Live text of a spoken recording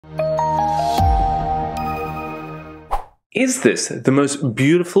Is this the most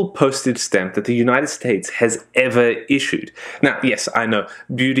beautiful postage stamp that the United States has ever issued? Now, yes, I know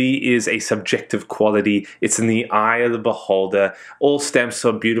beauty is a subjective quality. It's in the eye of the beholder. All stamps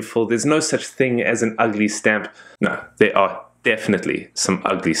are beautiful. There's no such thing as an ugly stamp. No, there are definitely some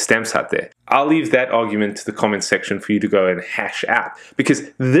ugly stamps out there. I'll leave that argument to the comment section for you to go and hash out, because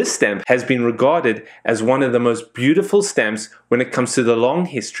this stamp has been regarded as one of the most beautiful stamps when it comes to the long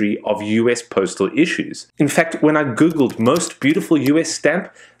history of US postal issues. In fact, when I googled most beautiful US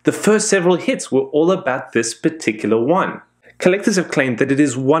stamp, the first several hits were all about this particular one. Collectors have claimed that it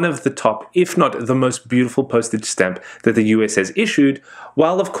is one of the top, if not the most beautiful postage stamp that the US has issued,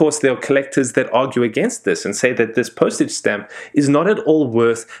 while of course there are collectors that argue against this and say that this postage stamp is not at all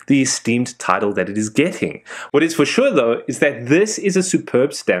worth the esteemed title that it is getting. What is for sure though is that this is a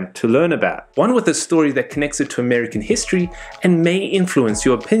superb stamp to learn about, one with a story that connects it to American history and may influence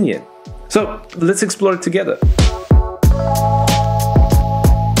your opinion. So let's explore it together.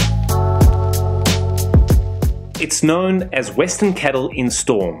 It's known as Western Cattle in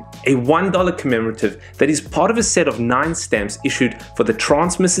Storm, a $1 commemorative that is part of a set of 9 stamps issued for the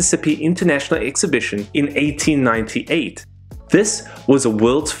Trans-Mississippi International Exhibition in 1898. This was a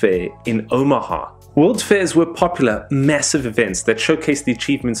World's Fair in Omaha. World's Fairs were popular, massive events that showcased the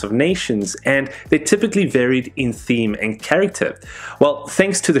achievements of nations, and they typically varied in theme and character. Well,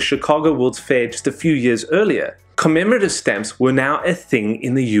 thanks to the Chicago World's Fair just a few years earlier, commemorative stamps were now a thing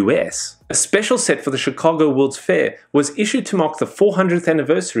in the US. A special set for the Chicago World's Fair was issued to mark the 400th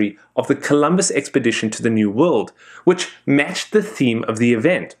anniversary of the Columbus expedition to the New World, which matched the theme of the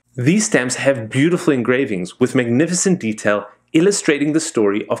event. These stamps have beautiful engravings with magnificent detail illustrating the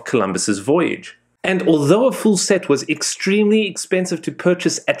story of Columbus's voyage. And although a full set was extremely expensive to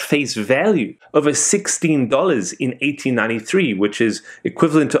purchase at face value, over $16 in 1893, which is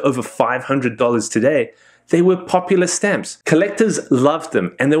equivalent to over $500 today, they were popular stamps. Collectors loved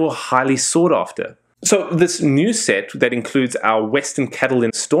them and they were highly sought after. So this new set that includes our Western Cattle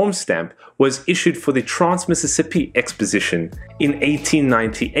in Storm stamp was issued for the Trans-Mississippi Exposition in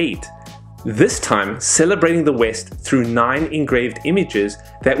 1898. This time celebrating the West through 9 engraved images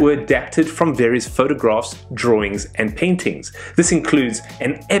that were adapted from various photographs, drawings, and paintings. This includes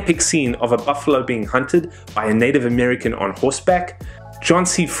an epic scene of a buffalo being hunted by a Native American on horseback, John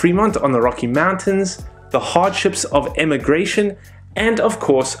C. Fremont on the Rocky Mountains, the hardships of emigration, and of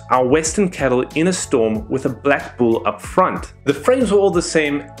course our Western Cattle in a Storm with a black bull up front. The frames were all the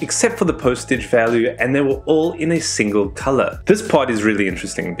same except for the postage value, and they were all in a single color. This part is really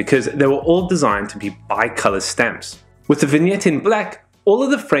interesting because they were all designed to be bicolor stamps. With the vignette in black, all of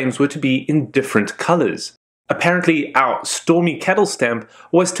the frames were to be in different colors. Apparently our Stormy Cattle stamp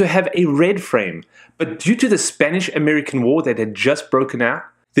was to have a red frame, but due to the Spanish-American War that had just broken out,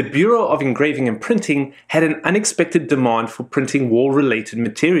 the Bureau of Engraving and Printing had an unexpected demand for printing war-related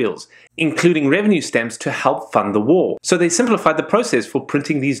materials, including revenue stamps to help fund the war. So they simplified the process for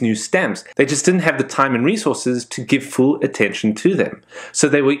printing these new stamps. They just didn't have the time and resources to give full attention to them. So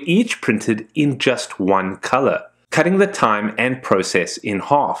they were each printed in just one color, cutting the time and process in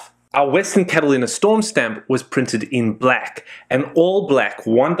half. Our Western Cattle in a Storm stamp was printed in black, an all-black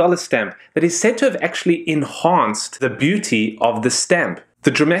 $1 stamp that is said to have actually enhanced the beauty of the stamp. The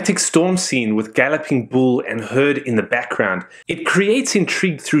dramatic storm scene with galloping bull and herd in the background, it creates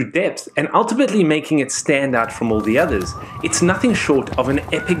intrigue through depth and ultimately making it stand out from all the others. It's nothing short of an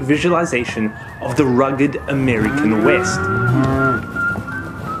epic visualization of the rugged American West.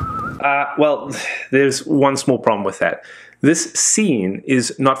 Well, there's one small problem with that. This scene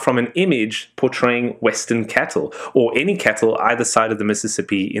is not from an image portraying Western cattle, or any cattle either side of the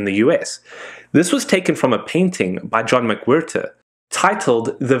Mississippi in the US. This was taken from a painting by John McWhirter,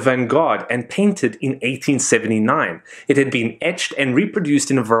 titled The Vanguard and painted in 1879. It had been etched and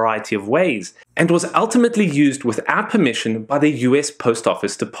reproduced in a variety of ways, and was ultimately used without permission by the US Post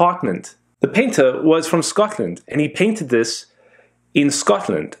Office Department. The painter was from Scotland, and he painted this in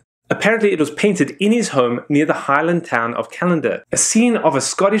Scotland. Apparently it was painted in his home near the Highland town of Callander, a scene of a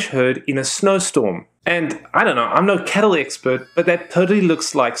Scottish herd in a snowstorm. And I don't know, I'm no cattle expert, but that totally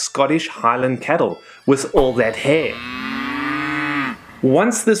looks like Scottish Highland cattle with all that hair.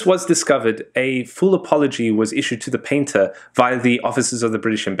 Once this was discovered, a full apology was issued to the painter via the offices of the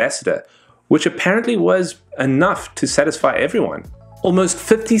British ambassador, which apparently was enough to satisfy everyone. Almost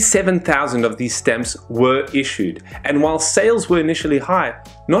 57,000 of these stamps were issued, and while sales were initially high,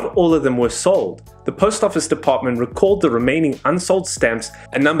 not all of them were sold. The Post Office Department recalled the remaining unsold stamps,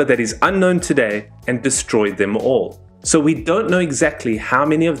 a number that is unknown today, and destroyed them all. So we don't know exactly how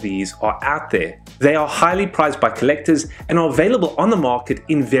many of these are out there. They are highly prized by collectors and are available on the market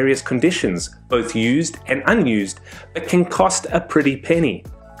in various conditions, both used and unused, but can cost a pretty penny.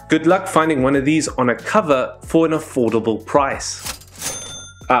 Good luck finding one of these on a cover for an affordable price.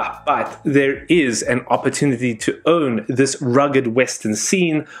 But there is an opportunity to own this rugged Western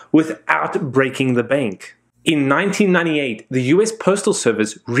scene without breaking the bank. In 1998, the US Postal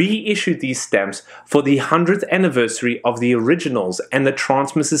Service reissued these stamps for the 100th anniversary of the originals and the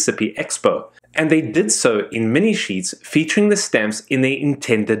Trans-Mississippi Expo, and they did so in mini sheets featuring the stamps in their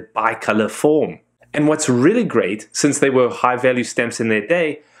intended bicolor form. And what's really great, since they were high-value stamps in their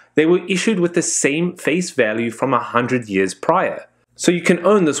day, they were issued with the same face value from 100 years prior. So you can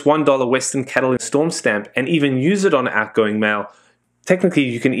own this $1 Western Cattle Storm stamp and even use it on outgoing mail. Technically,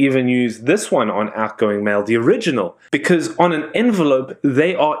 you can even use this one on outgoing mail, the original, because on an envelope,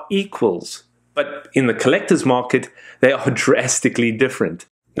 they are equals. But in the collector's market, they are drastically different.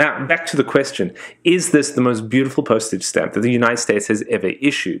 Now, back to the question, is this the most beautiful postage stamp that the United States has ever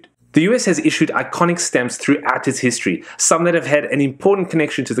issued? The US has issued iconic stamps throughout its history, some that have had an important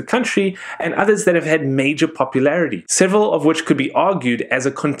connection to the country and others that have had major popularity, several of which could be argued as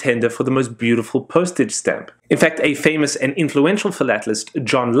a contender for the most beautiful postage stamp. In fact, a famous and influential philatelist,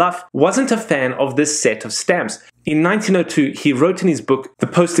 John Luff, wasn't a fan of this set of stamps. In 1902, he wrote in his book, The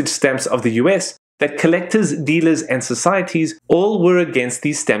Postage Stamps of the US, that collectors, dealers, and societies all were against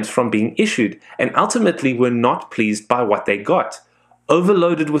these stamps from being issued and ultimately were not pleased by what they got.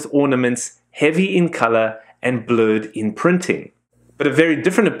 Overloaded with ornaments, heavy in color, and blurred in printing. But a very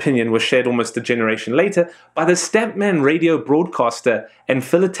different opinion was shared almost a generation later by the Stampman radio broadcaster and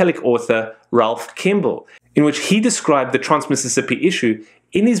philatelic author Ralph Kimball, in which he described the Trans-Mississippi issue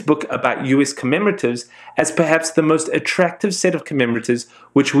in his book about US commemoratives as perhaps the most attractive set of commemoratives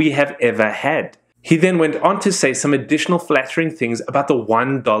which we have ever had. He then went on to say some additional flattering things about the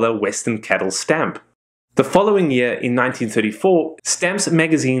 $1 Western Cattle stamp. The following year, in 1934, Stamps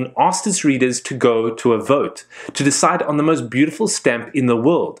magazine asked its readers to go to a vote to decide on the most beautiful stamp in the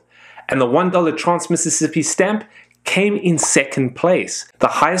world, and the $1 Trans-Mississippi stamp came in second place, the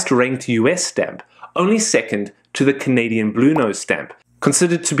highest ranked US stamp, only second to the Canadian Blue Nose stamp,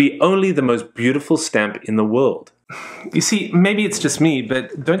 considered to be only the most beautiful stamp in the world. You see, maybe it's just me,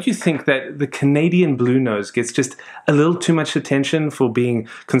 but don't you think that the Canadian Blue Nose gets just a little too much attention for being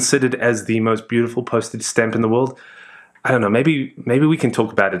considered as the most beautiful postage stamp in the world? I don't know, maybe we can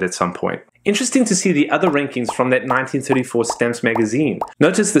talk about it at some point. Interesting to see the other rankings from that 1934 Stamps magazine.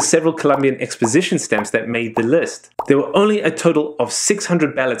 Notice the several Columbian Exposition stamps that made the list. There were only a total of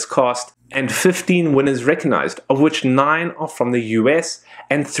 600 ballots cast and 15 winners recognized, of which 9 are from the US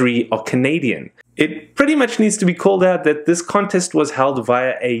and 3 are Canadian. It pretty much needs to be called out that this contest was held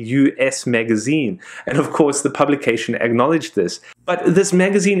via a US magazine, and of course the publication acknowledged this. But this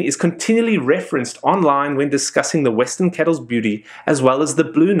magazine is continually referenced online when discussing the Western Cattle's beauty as well as the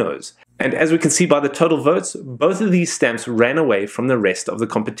Blue Nose. And as we can see by the total votes, both of these stamps ran away from the rest of the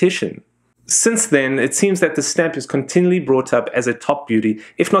competition. Since then, it seems that the stamp is continually brought up as a top beauty,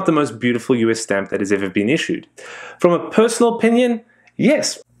 if not the most beautiful US stamp that has ever been issued. From a personal opinion,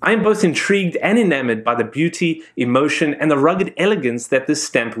 yes, I am both intrigued and enamored by the beauty, emotion, and the rugged elegance that this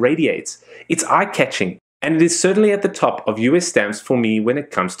stamp radiates. It's eye-catching, and it is certainly at the top of US stamps for me when it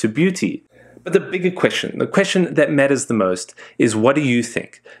comes to beauty. But the bigger question, the question that matters the most, is what do you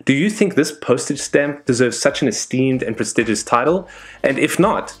think? Do you think this postage stamp deserves such an esteemed and prestigious title? And if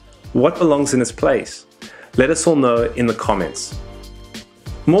not, what belongs in its place? Let us all know in the comments.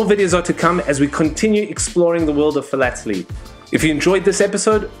 More videos are to come as we continue exploring the world of philately. If you enjoyed this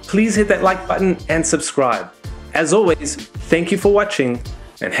episode, please hit that like button and subscribe. As always, thank you for watching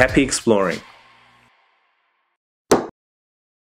and happy exploring.